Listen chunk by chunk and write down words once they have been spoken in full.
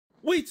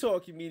We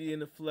talking media in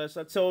the flesh.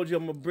 I told you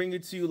I'm gonna bring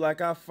it to you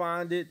like I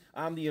find it.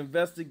 I'm the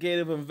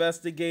investigative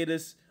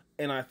investigators,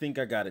 and I think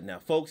I got it now,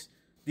 folks.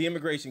 The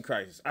immigration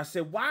crisis. I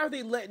said, why are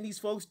they letting these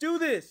folks do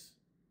this?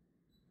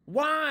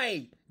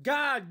 Why?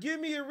 God, give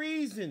me a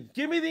reason.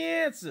 Give me the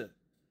answer.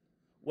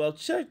 Well,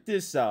 check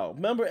this out.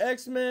 Remember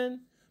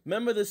X-Men?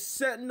 Remember the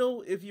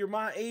Sentinel? If you're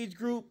my age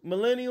group,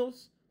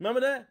 millennials.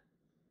 Remember that?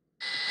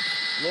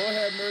 Lord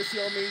have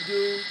mercy on me,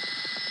 dude.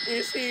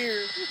 It's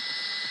here.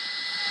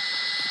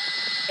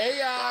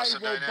 AI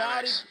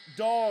robotic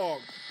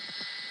dog.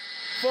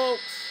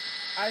 Folks,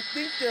 I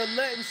think they're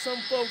letting some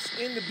folks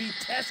in to be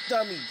test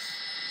dummies.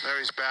 There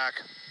he's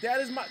back.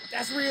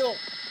 That's real.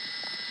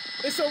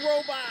 It's a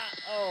robot.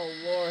 Oh,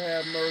 Lord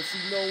have mercy.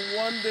 No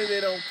wonder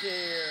they don't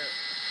care.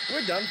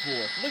 We're done for.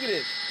 Look at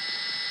this.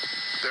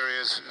 There he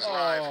is. He's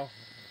live.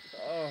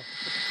 Oh,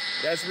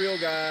 that's real,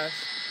 guys.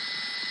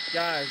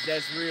 Guys,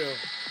 that's real.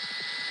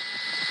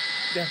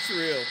 That's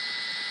real.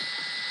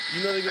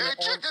 You know they're gonna. Hey,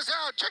 check this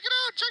out! Check it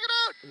out! Check it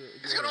out!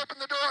 He's gonna open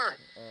the door.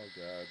 Oh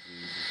God,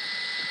 Jesus!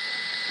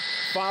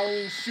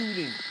 Following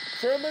shooting,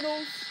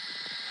 criminals.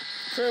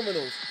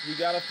 You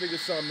gotta figure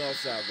something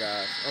else out,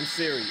 guys. I'm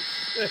serious.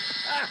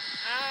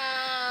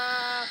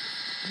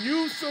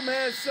 Newsom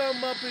has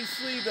something up his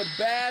sleeve. The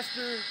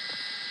bastard.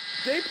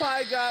 They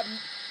probably got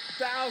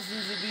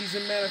thousands of these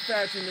in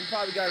manufacturing and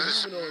probably got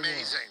humanoid ones.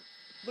 Amazing.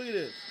 Look at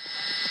this.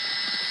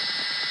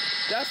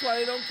 That's why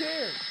they don't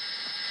care.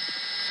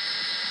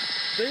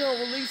 They're going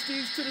to release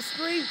these to the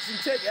streets and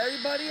take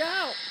everybody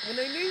out when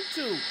they need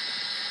to.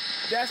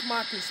 That's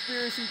my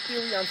conspiracy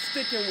theory. I'm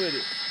sticking with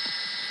it.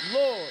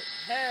 Lord,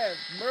 have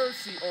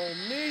mercy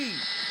on me.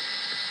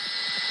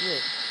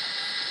 Look.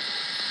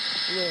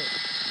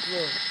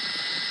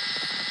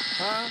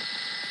 Huh?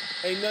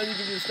 Ain't nothing you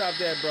can do to stop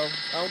that, bro.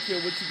 I don't care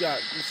what you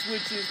got. The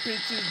switches,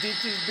 pitches,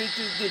 ditches,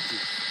 bitches,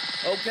 ditches.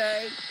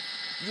 Okay?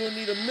 You'll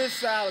need a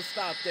missile to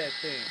stop that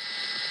thing.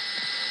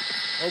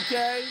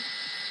 Okay?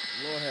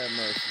 Lord have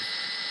mercy.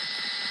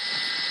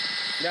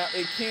 Now,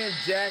 it can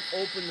jack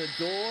open the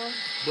door,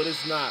 but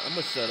it's not. I'm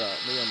going to shut up.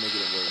 Maybe I'm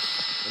making it worse.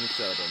 Let me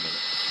shut up a minute.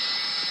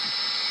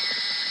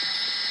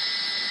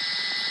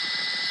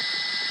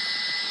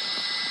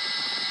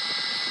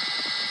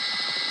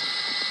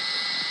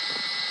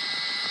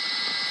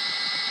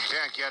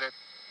 Can't get it.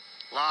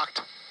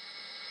 Locked.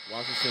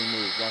 Watch this thing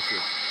move. Watch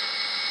this.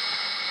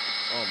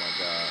 Oh, my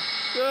God.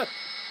 You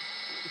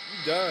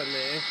done,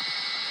 man.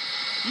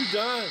 You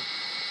done.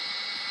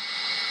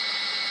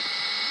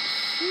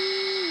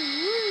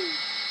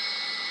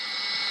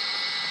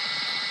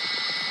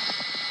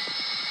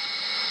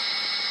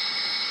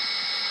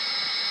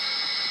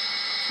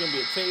 It's gonna be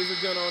a taser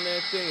gun on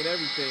that thing and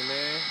everything,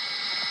 man.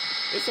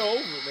 It's over,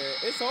 man.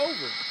 It's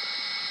over.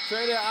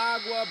 Trinidad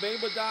Agua,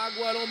 Bamba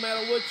d'Agua, don't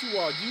matter what you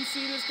are. Do you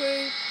see this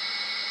thing?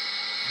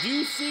 Do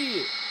you see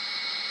it?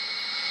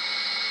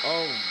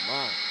 Oh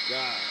my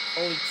God.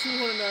 Only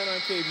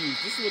 299K views.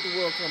 This is what the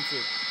world comes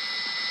to.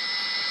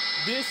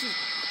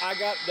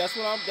 That's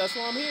what I'm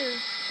here.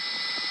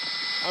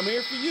 I'm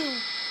here for you.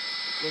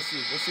 Let's see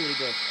what he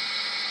does.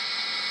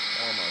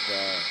 Oh my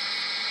God.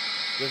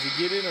 Does he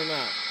get it or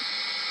not?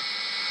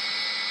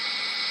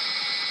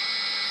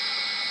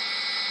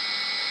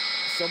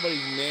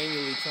 Somebody's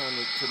manually trying to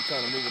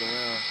move it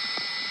around.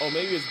 Oh,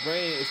 maybe his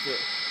brain is the.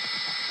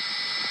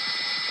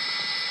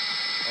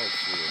 Oh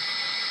shit.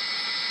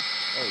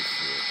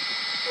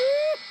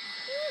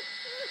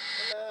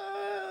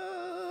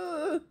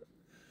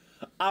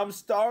 I'm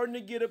starting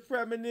to get a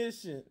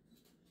premonition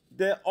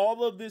that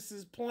all of this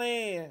is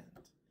planned.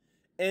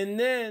 And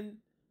then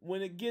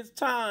when it gets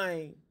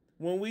time,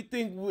 when we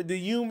think the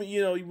human,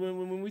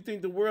 when we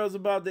think the world's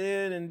about to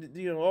end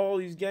and, all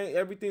these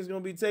everything's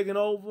going to be taken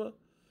over,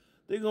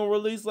 they're going to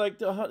release like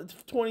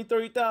 20,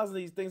 30,000 of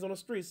these things on the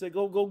street. Say,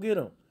 go get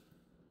them.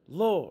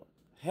 Lord,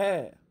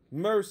 have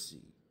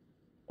mercy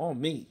on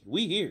me.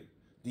 We here.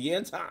 The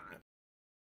end time.